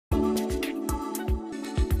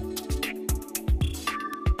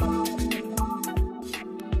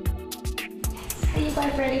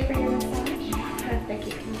I'm ready for your massage. Perfect,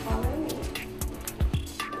 you can follow me.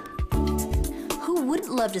 Who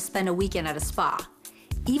wouldn't love to spend a weekend at a spa?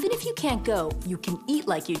 Even if you can't go, you can eat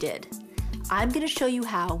like you did. I'm gonna show you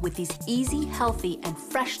how with these easy, healthy, and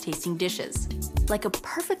fresh tasting dishes. Like a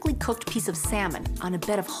perfectly cooked piece of salmon on a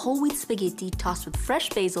bed of whole wheat spaghetti tossed with fresh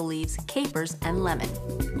basil leaves, capers, and lemon.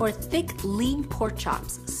 Or thick, lean pork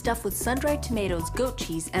chops stuffed with sun-dried tomatoes, goat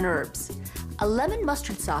cheese, and herbs. A lemon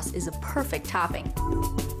mustard sauce is a perfect topping.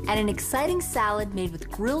 And an exciting salad made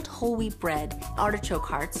with grilled whole wheat bread, artichoke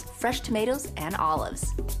hearts, fresh tomatoes, and olives.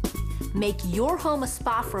 Make your home a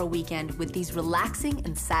spa for a weekend with these relaxing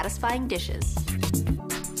and satisfying dishes.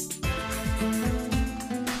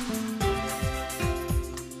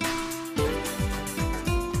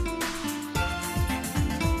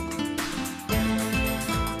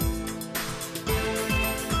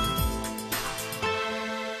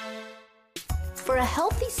 For a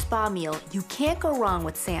healthy spa meal, you can't go wrong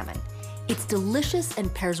with salmon. It's delicious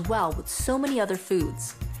and pairs well with so many other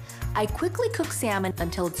foods. I quickly cook salmon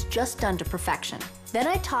until it's just done to perfection. Then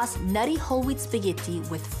I toss nutty whole wheat spaghetti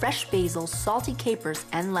with fresh basil, salty capers,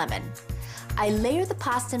 and lemon. I layer the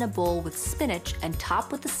pasta in a bowl with spinach and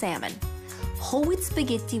top with the salmon. Whole wheat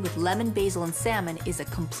spaghetti with lemon, basil, and salmon is a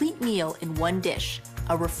complete meal in one dish,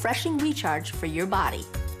 a refreshing recharge for your body.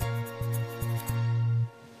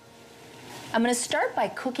 I'm gonna start by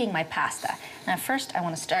cooking my pasta. Now first I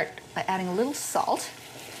wanna start by adding a little salt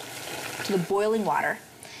to the boiling water.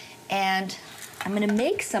 And I'm gonna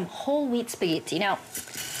make some whole wheat spaghetti. Now,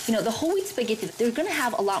 you know, the whole wheat spaghetti, they're gonna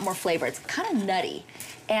have a lot more flavor. It's kind of nutty,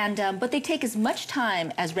 and but they take as much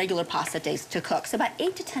time as regular pasta does to cook, so about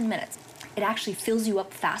 8 to 10 minutes. It actually fills you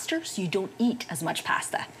up faster, so you don't eat as much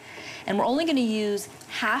pasta. And we're only gonna use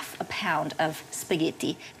half a pound of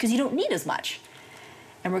spaghetti, because you don't need as much.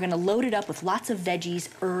 And we're gonna load it up with lots of veggies,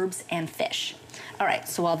 herbs, and fish. All right,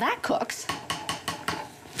 so while that cooks,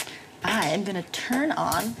 I'm gonna turn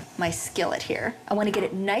on my skillet here. I wanna get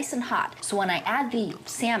it nice and hot, so when I add the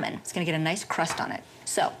salmon, it's gonna get a nice crust on it.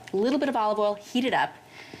 So, a little bit of olive oil, heat it up,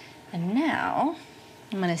 and now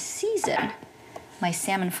I'm gonna season my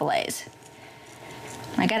salmon fillets.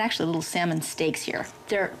 I got actually little salmon steaks here.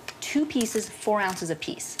 They're 2 pieces, 4 ounces a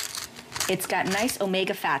piece. It's got nice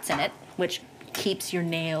omega fats in it, which keeps your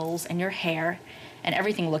nails and your hair and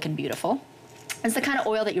everything looking beautiful. It's the kind of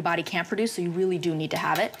oil that your body can't produce, so you really do need to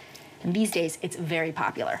have it. And these days, it's very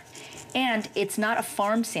popular. And it's not a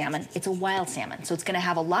farmed salmon, it's a wild salmon. So it's gonna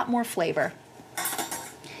have a lot more flavor,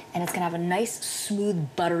 and it's gonna have a nice,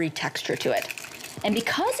 smooth, buttery texture to it. And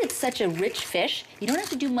because it's such a rich fish, you don't have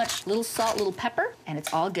to do much. Little salt, little pepper, and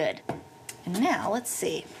it's all good. And now, let's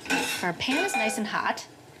see. Our pan is nice and hot.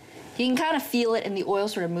 You can kind of feel it, and the oil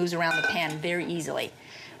sort of moves around the pan very easily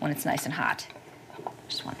when it's nice and hot.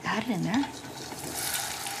 Just wanna add it in there.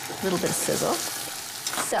 A little bit of sizzle.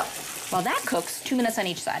 So, while that cooks, 2 minutes on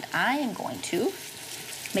each side, I am going to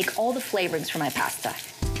make all the flavorings for my pasta.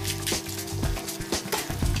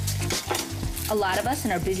 A lot of us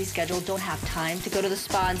in our busy schedule don't have time to go to the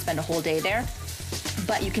spa and spend a whole day there,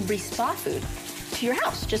 but you can bring spa food to your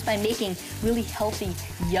house just by making really healthy,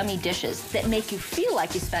 yummy dishes that make you feel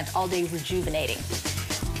like you spent all day rejuvenating.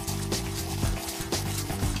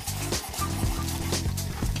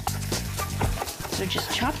 So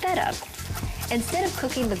just chop that up. Instead of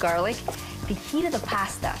cooking the garlic, the heat of the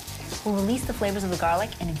pasta will release the flavors of the garlic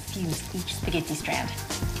and infuse each spaghetti strand.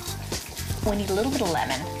 We need a little bit of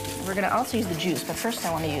lemon. We're gonna also use the juice, but first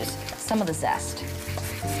I wanna use some of the zest.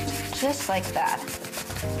 Just like that.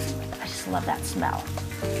 I just love that smell.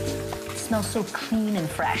 It smells so clean and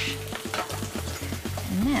fresh.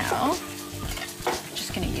 And now, I'm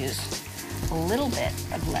just gonna use a little bit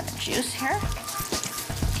of lemon juice here.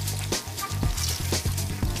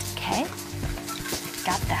 Okay.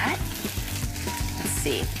 Got that. Let's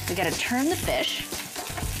see. We gotta turn the fish,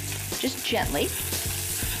 just gently.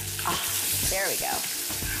 Ah, there we go.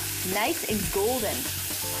 Nice and golden.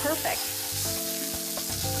 Perfect.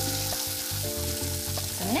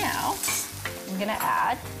 So now, I'm gonna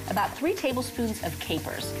add about 3 tablespoons of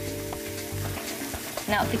capers.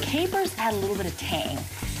 Now, the capers add a little bit of tang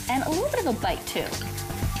and a little bit of a bite too.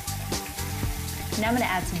 Now I'm gonna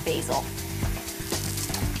add some basil.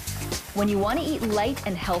 When you want to eat light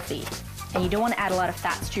and healthy, and you don't want to add a lot of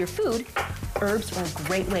fats to your food, herbs are a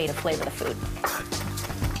great way to flavor the food.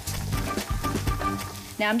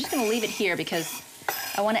 Now I'm just going to leave it here because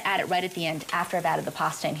I want to add it right at the end after I've added the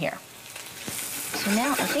pasta in here. So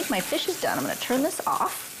now I think my fish is done. I'm going to turn this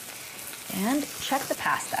off and check the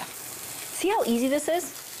pasta. See how easy this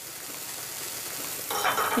is?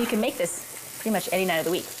 You can make this pretty much any night of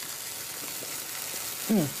the week.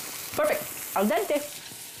 Perfect. Al dente.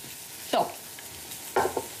 So,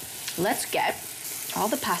 let's get all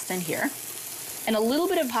the pasta in here. And a little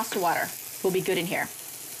bit of pasta water will be good in here.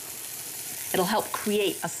 It'll help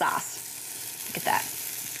create a sauce. Look at that.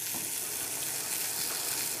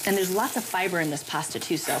 And there's lots of fiber in this pasta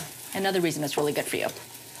too, so another reason it's really good for you.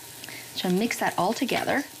 So mix that all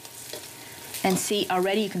together. And see,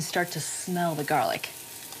 already you can start to smell the garlic.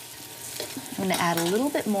 I'm gonna add a little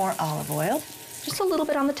bit more olive oil, just a little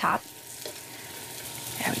bit on the top.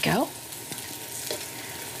 There we go.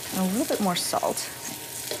 And a little bit more salt.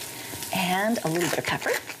 And a little bit of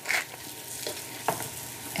pepper.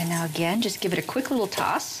 And now again, just give it a quick little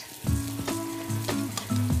toss.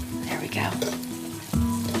 There we go.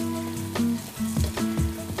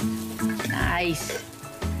 Nice.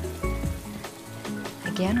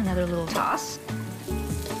 Again, another little toss.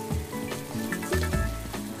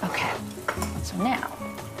 Okay, so now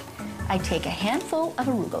I take a handful of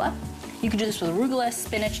arugula. You can do this with arugula,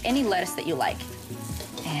 spinach, any lettuce that you like.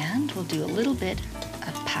 And we'll do a little bit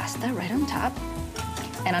of pasta right on top.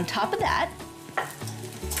 And on top of that,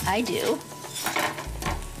 I do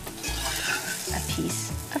a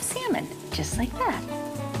piece of salmon, just like that,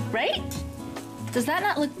 right? Does that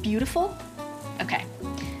not look beautiful? Okay,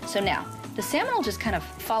 so now, the salmon will just kind of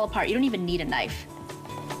fall apart. You don't even need a knife.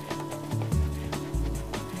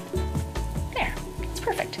 There, it's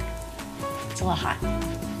perfect. It's a little hot.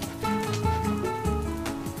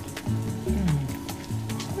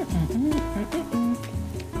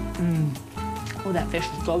 Oh, that fish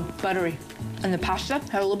is so buttery. And the pasta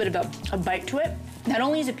had a little bit of a bite to it. Not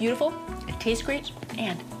only is it beautiful, it tastes great,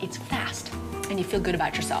 and it's fast. And you feel good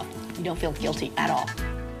about yourself. You don't feel guilty at all.